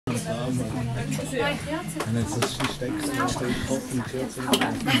En het is een steek op een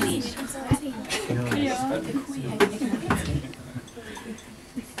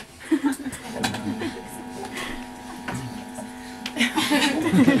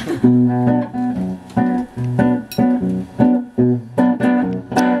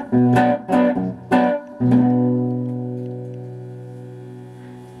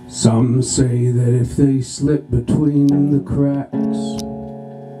Some say that if they slip between the cracks,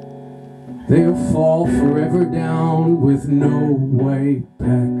 they'll fall forever down with no way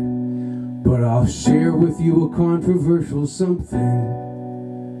back. But I'll share with you a controversial something.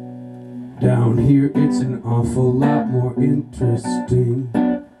 Down here it's an awful lot more interesting.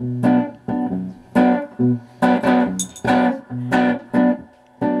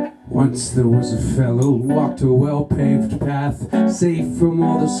 Once there was a fellow who walked a well-paved path, safe from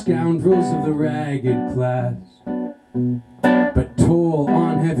all the scoundrels of the ragged class. But toll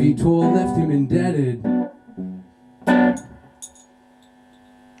on heavy toll left him indebted,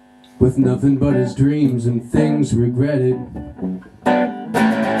 with nothing but his dreams and things regretted.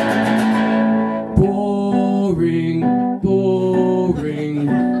 Boring, boring.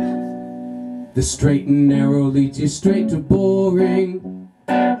 The straight and narrow leads you straight to boring.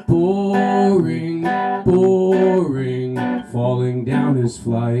 Boring, boring. Falling down is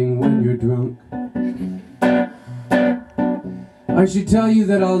flying when you're drunk. I should tell you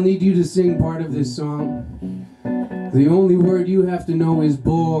that I'll need you to sing part of this song. The only word you have to know is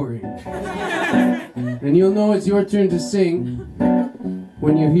boring. And you'll know it's your turn to sing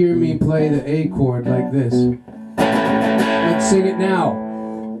when you hear me play the A chord like this. Let's sing it now.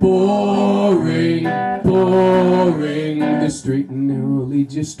 Boring, boring. The straight and narrow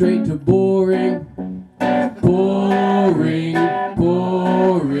leads you straight to boring. Boring,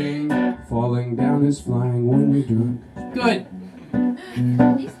 boring. Falling down is flying when you're drunk. Good.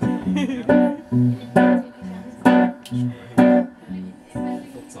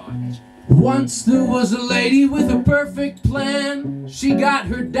 Once there was a lady with a perfect plan. She got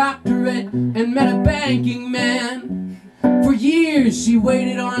her doctorate and met a banking man. For years she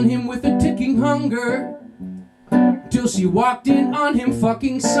waited on him with a ticking hunger, till she walked in on him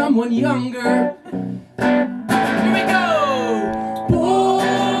fucking someone younger. Here we go!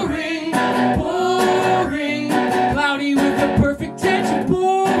 Boring, boring. Cloudy with a perfect tension.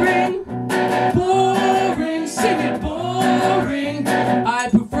 Boring, boring. Sing it, boring. I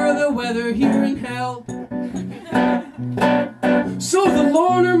prefer the weather here in hell. So the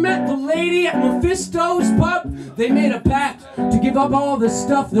loner met the lady at Mephisto's pub. They made a pact to give up all the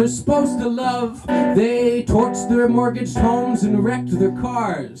stuff they're supposed to love. They torched their mortgaged homes and wrecked their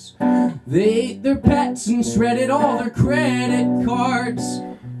cars. They ate their pets and shredded all their credit cards.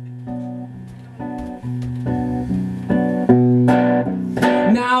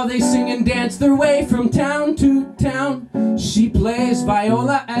 Now they sing and dance their way from town to town. She plays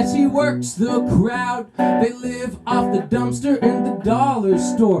viola as he works the crowd. They live off the dumpster and the dollar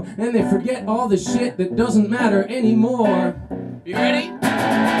store, and they forget all the shit that doesn't matter anymore. You ready?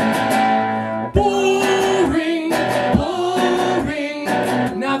 Boring, boring.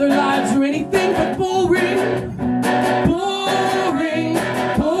 Now their lives are anything but boring. Boring,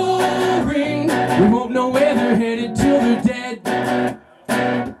 boring. We won't know where they're headed till they're dead.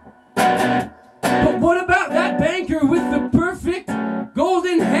 But what about that banker with the perfect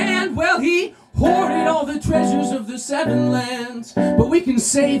golden hand? Well, he hoarded all the treasures of the seven lands. But we can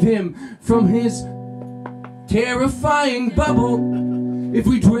save him from his terrifying bubble if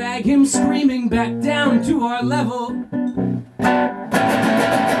we drag him screaming back down to our level.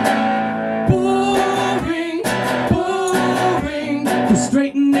 Boring, boring. The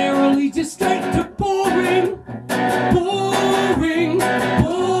straight and narrow leads you straight to boring. Boring,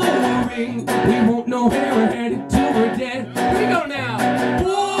 boring. We won't know where we're headed till we're dead. Here we go now.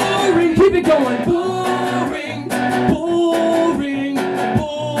 Boring. Keep it going. Boring, boring,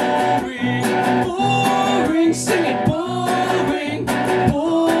 boring, boring. Sing it. Boring,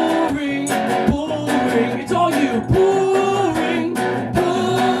 boring, boring. It's all you. Boring,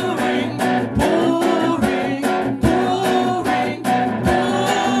 boring, boring, boring,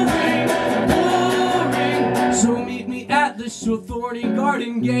 boring, boring. So meet me at the Authority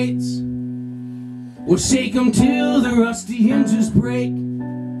Garden gates. We'll shake them till the rusty hinges break.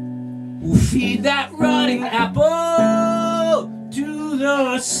 We'll feed that rotting apple to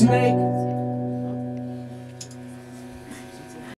the snake.